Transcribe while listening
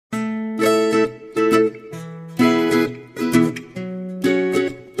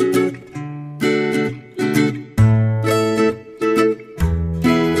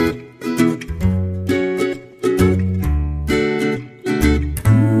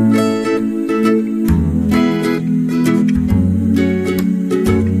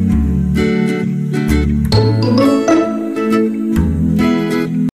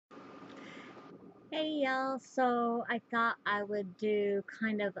thought I would do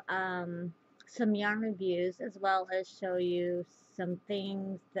kind of some yarn reviews as well as show you some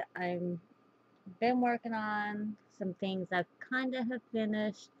things that I've been working on, some things I've kind of have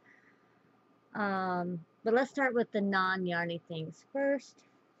finished. But let's start with the non-yarny things first.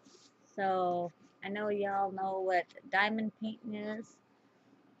 So I know y'all know what diamond painting is.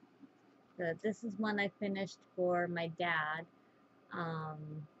 So this is one I finished for my dad. Um,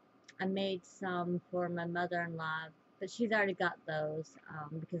 I made some for my mother-in-law, but she's already got those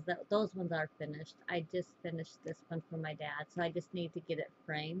because those ones are finished. I just finished this one for my dad, so I just need to get it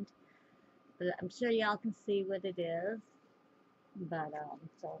framed. But I'm sure y'all can see what it is. But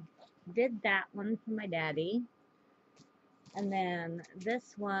so did that one for my daddy, and then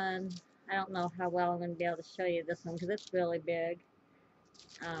this one. I don't know how well I'm gonna be able to show you this one because it's really big.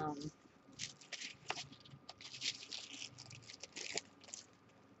 Um,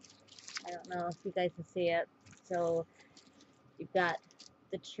 I don't know if you guys can see it. So you've got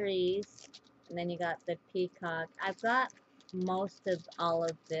the trees, and then you got the peacock. I've got most of all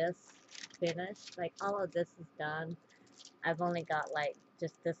of this finished. Like all of this is done. I've only got like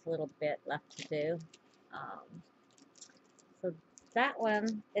just this little bit left to do. So that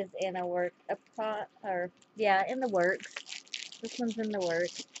one is in a work, yeah, in the works. This one's in the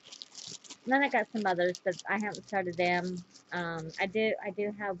works. And then I got some others, but I haven't started them. I do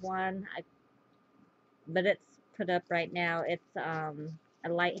have one, but it's put up right now. It's a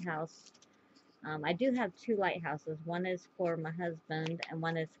lighthouse. I do have two lighthouses. One is for my husband, and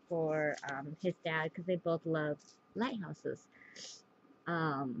one is for his dad, because they both love lighthouses.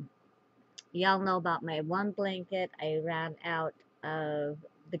 Um, Y'all know about my one blanket. I ran out of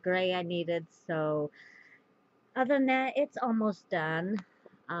the gray I needed, so other than that, it's almost done.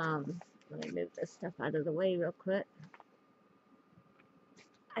 Let me move this stuff out of the way real quick.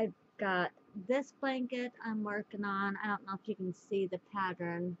 I've got this blanket I'm working on. I don't know if you can see the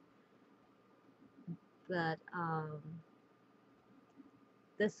pattern, but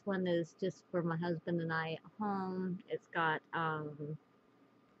this one is just for my husband and I at home. It's got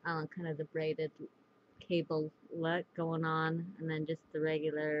kind of the braided cable look going on, and then just the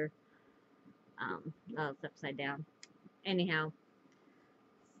regular, oh, it's upside down. Anyhow,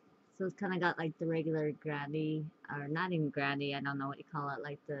 so it's kind of got like the regular granny, or not even granny, I don't know what you call it,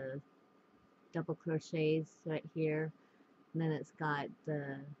 like the double crochets right here. And then it's got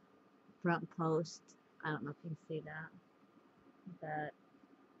the front post. I don't know if you can see that. But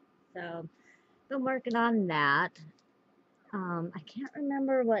so been working on that. I can't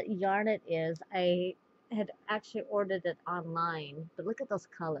remember what yarn it is. I had actually ordered it online, but look at those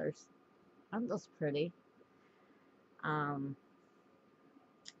colors. Aren't those pretty? Um,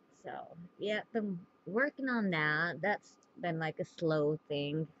 so yeah, been working on that. That's been like a slow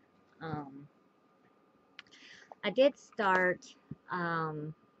thing. Um, I did start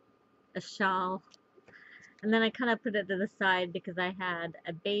a shawl, and then I kind of put it to the side because I had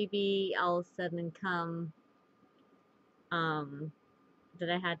a baby all of a sudden come, um, that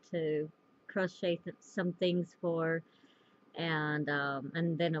I had to crochet some things for, and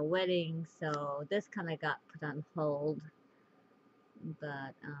then a wedding, so this kind of got put on hold.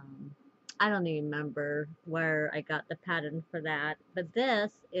 But I don't even remember where I got the pattern for that. But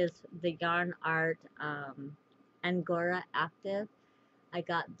this is the Yarn Art Angora Active. I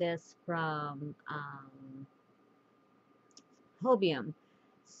got this from Hobium.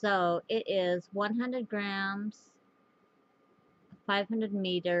 So it is 100 grams, 500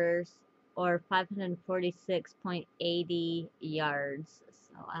 meters, or 546.80 yards.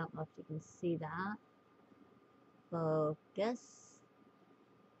 So I don't know if you can see that. Focus.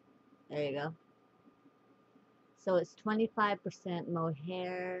 There you go. So it's 25%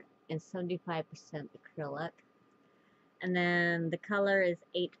 mohair and 75% acrylic. And then the color is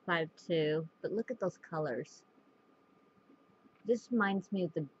 852. But look at those colors. This reminds me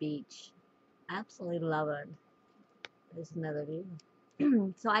of the beach. I absolutely love it. There's another view.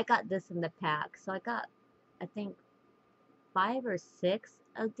 So I got this in the pack. So I got, I think, 5 or 6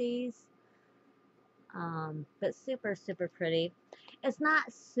 of these. But super, super pretty. It's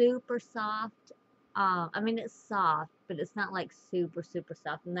not super soft. I mean, it's soft, but it's not like super, super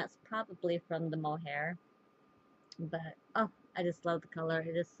soft. And that's probably from the mohair. But, oh, I just love the color.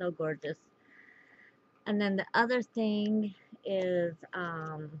 It is so gorgeous. And then the other thing is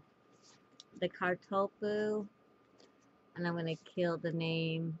the Kartofu. And I'm going to kill the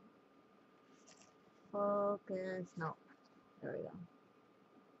name. Focus. No. There we go.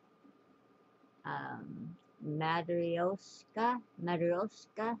 Matryoshka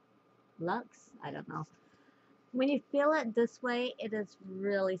Lux. I don't know. When you feel it this way, it is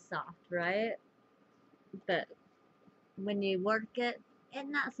really soft, right? But when you work it, it's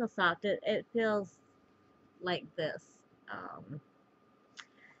not so soft. It feels like this. Um,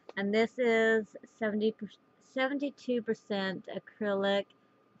 and this is 72% acrylic,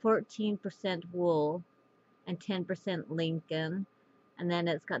 14% wool, and 10% Lincoln. And then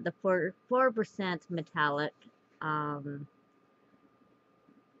it's got the 4% metallic. Um,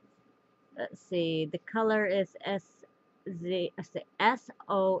 let's see, the color is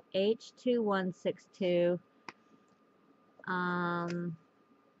SOH2162. Um,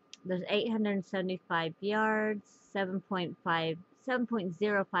 there's 875 yards, 7.05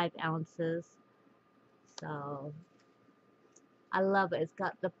 ounces. So I love it. It's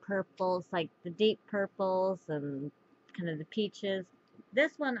got the purples, like the deep purples and kind of the peaches.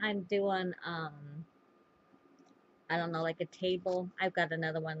 This one I'm doing, I don't know, like a table. I've got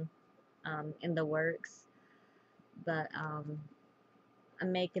another one in the works, but I'm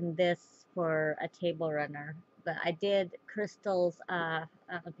making this for a table runner. But I did Crystal's, I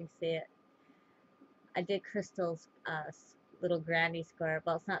don't know if you see it. I did Crystal's little granny square.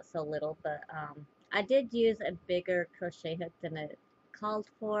 Well, it's not so little, but I did use a bigger crochet hook than it called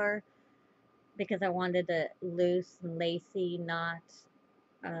for because I wanted it loose and lacy, not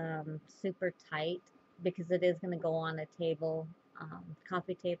super tight, because it is going to go on a table,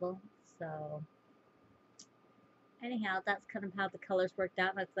 coffee table. So anyhow, that's kind of how the colors worked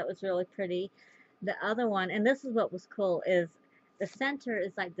out. That was really pretty. The other one, and this is what was cool, is the center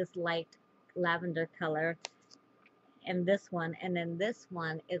is like this light lavender color, and then this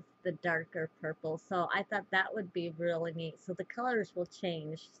one is the darker purple. So I thought that would be really neat. So the colors will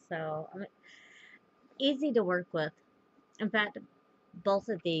change. So I mean, easy to work with. In fact, both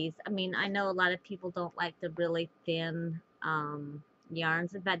of these, I mean, I know a lot of people don't like the really thin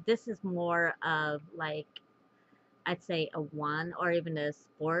yarns. In fact, this is more of like, I'd say a one or even a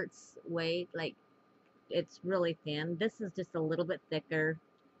sports weight. Like, it's really thin. This is just a little bit thicker.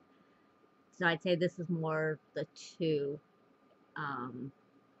 So I'd say this is more the two. Um,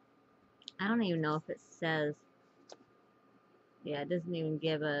 I don't even know if it says, yeah, it doesn't even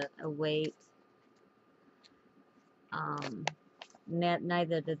give a weight. Um,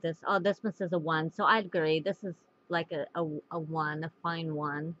 neither did this. Oh, this one says a one. So I'd agree. This is like a one, a fine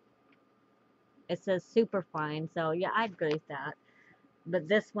one. It says super fine. So yeah, I'd agree with that. But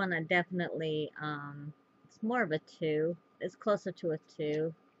this one, I definitely, it's more of a two. It's closer to a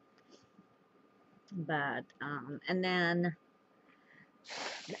two. But, and then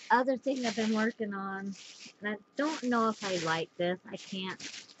the other thing I've been working on, and I don't know if I like this. I can't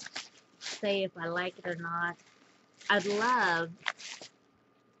say if I like it or not. I'd love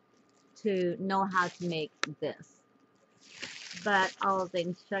to know how to make this, but all of the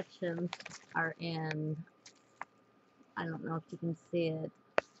instructions are in, I don't know if you can see it,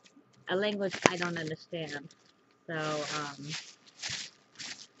 a language I don't understand. So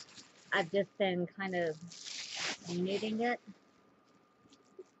I've just been kind of knitting it,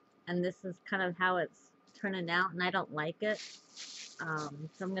 and this is kind of how it's turning out, and I don't like it. So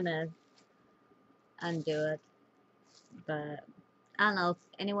I'm gonna undo it. But I don't know if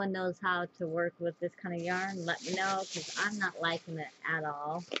anyone knows how to work with this kind of yarn. Let me know, because I'm not liking it at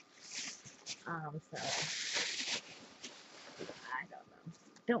all. So I don't know.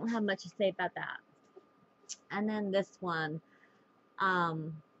 Don't have much to say about that. And then this one,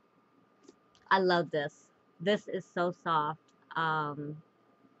 um, I love this. This is so soft. Um,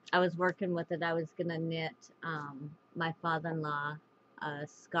 I was working with it. I was gonna knit my father-in-law a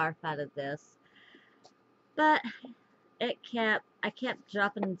scarf out of this, but I kept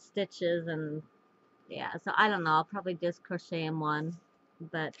dropping stitches, and yeah, so I don't know. I'll probably just crochet in one.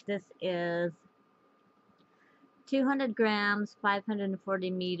 But this is 200 grams,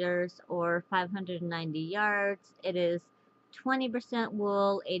 540 meters, or 590 yards. It is 20%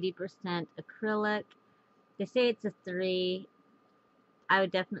 wool, 80% acrylic. They say it's a 3. I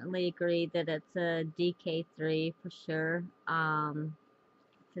would definitely agree that it's a DK3 for sure,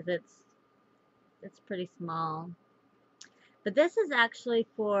 because it's pretty small. But this is actually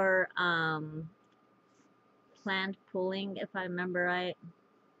for planned pooling, if I remember right.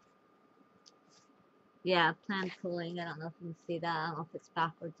 Yeah, planned pooling. I don't know if you can see that. I don't know if it's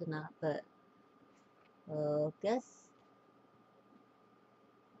backwards or not, but focus.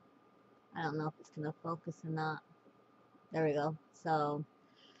 I don't know if it's gonna focus or not. There we go. So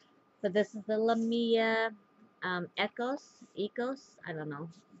this is the Lamia Ecos. I don't know,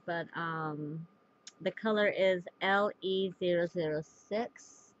 but the color is LE006.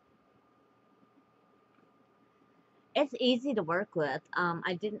 It's easy to work with.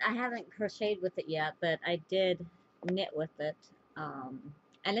 I haven't crocheted with it yet, but I did knit with it.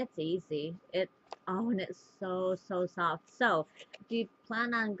 and it's easy. And it's so soft. So if you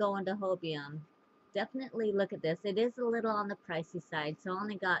plan on going to Hobium, definitely look at this. It is a little on the pricey side, so I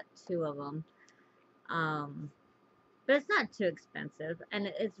only got two of them. Um, but it's not too expensive, and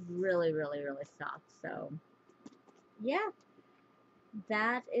it's really soft. So yeah,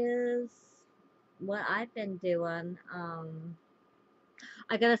 that is what I've been doing.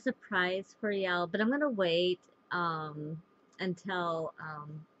 I got a surprise for y'all, but I'm gonna wait until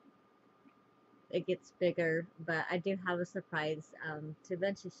it gets bigger. But I do have a surprise to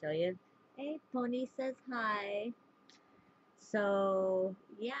eventually show you. Hey, Pony says hi. So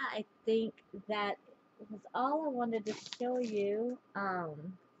yeah, I think that was all I wanted to show you. Oh,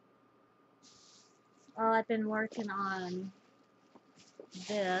 I've been working on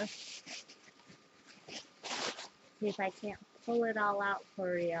this. See if I can't pull it all out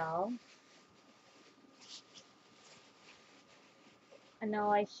for y'all. I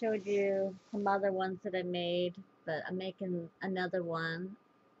know I showed you some other ones that I made, but I'm making another one.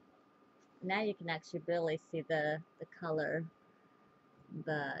 Now you can actually really see the color.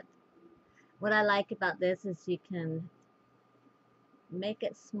 But what I like about this is you can make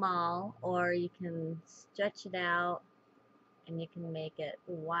it small or you can stretch it out and you can make it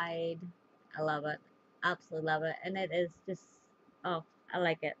wide. I love it. Absolutely love it. And it is just, oh, I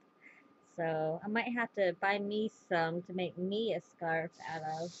like it. So I might have to buy me some to make me a scarf out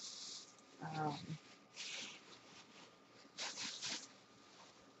of. Um,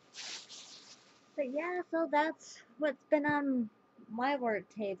 but yeah, so that's what's been on my work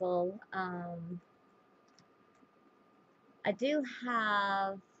table. I do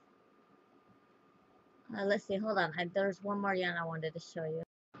have, let's see, hold on. There's one more yarn I wanted to show you.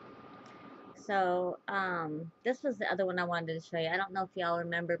 So, this was the other one I wanted to show you. I don't know if y'all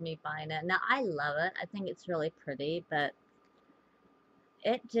remember me buying it. Now, I love it. I think it's really pretty, but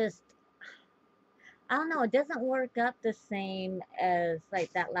it just, I don't know, it doesn't work up the same as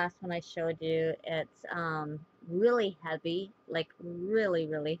like that last one I showed you. It's really heavy, like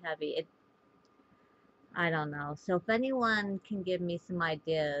really heavy. I don't know. So if anyone can give me some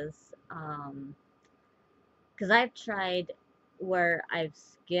ideas, because I've tried where I've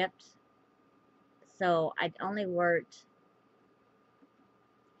skipped, so I'd only worked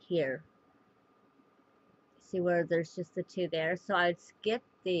here. See where there's just the two there? So I'd skip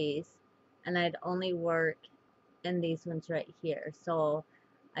these, and I'd only work in these ones right here. So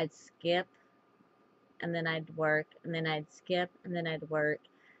I'd skip, and then I'd work, and then I'd skip, and then I'd work.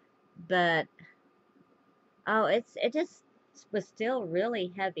 But oh, it just was still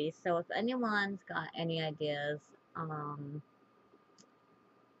really heavy. So if anyone's got any ideas,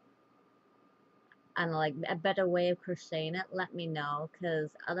 on like a better way of crocheting it, let me know. Cause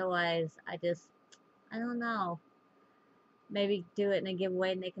otherwise, I don't know. Maybe do it in a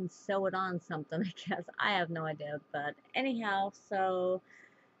giveaway and they can sew it on something. I guess I have no idea. But anyhow, so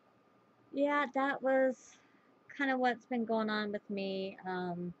yeah, that was kind of what's been going on with me.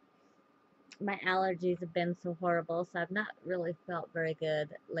 My allergies have been so horrible, so I've not really felt very good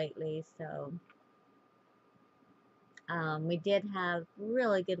lately. So we did have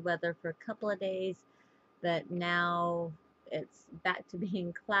really good weather for a couple of days, but now it's back to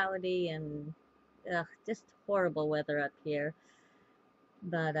being cloudy and just horrible weather up here.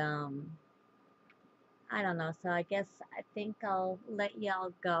 But I don't know. So I guess I think I'll let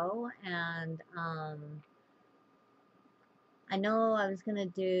y'all go. And I know I was gonna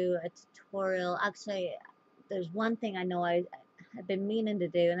do a tutorial. Actually, there's one thing I know I've been meaning to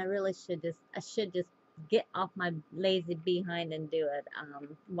do, and I should just get off my lazy behind and do it.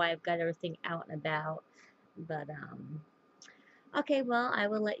 Why I've got everything out and about. But okay, well, I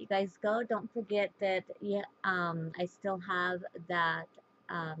will let you guys go. Don't forget that yeah, I still have that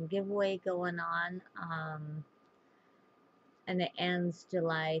giveaway going on. And it ends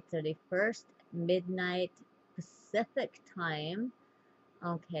July 31st, midnight Pacific time.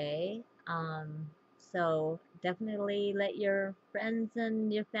 Okay. So definitely let your friends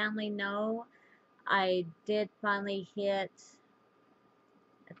and your family know. I did finally hit,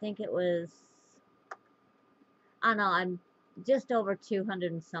 I think it was, I don't know, I'm just over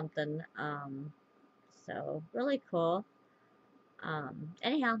 200 and something. So really cool.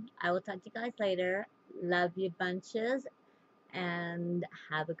 Anyhow, I will talk to you guys later. Love you bunches and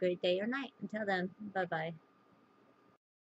have a great day or night. Until then, bye bye.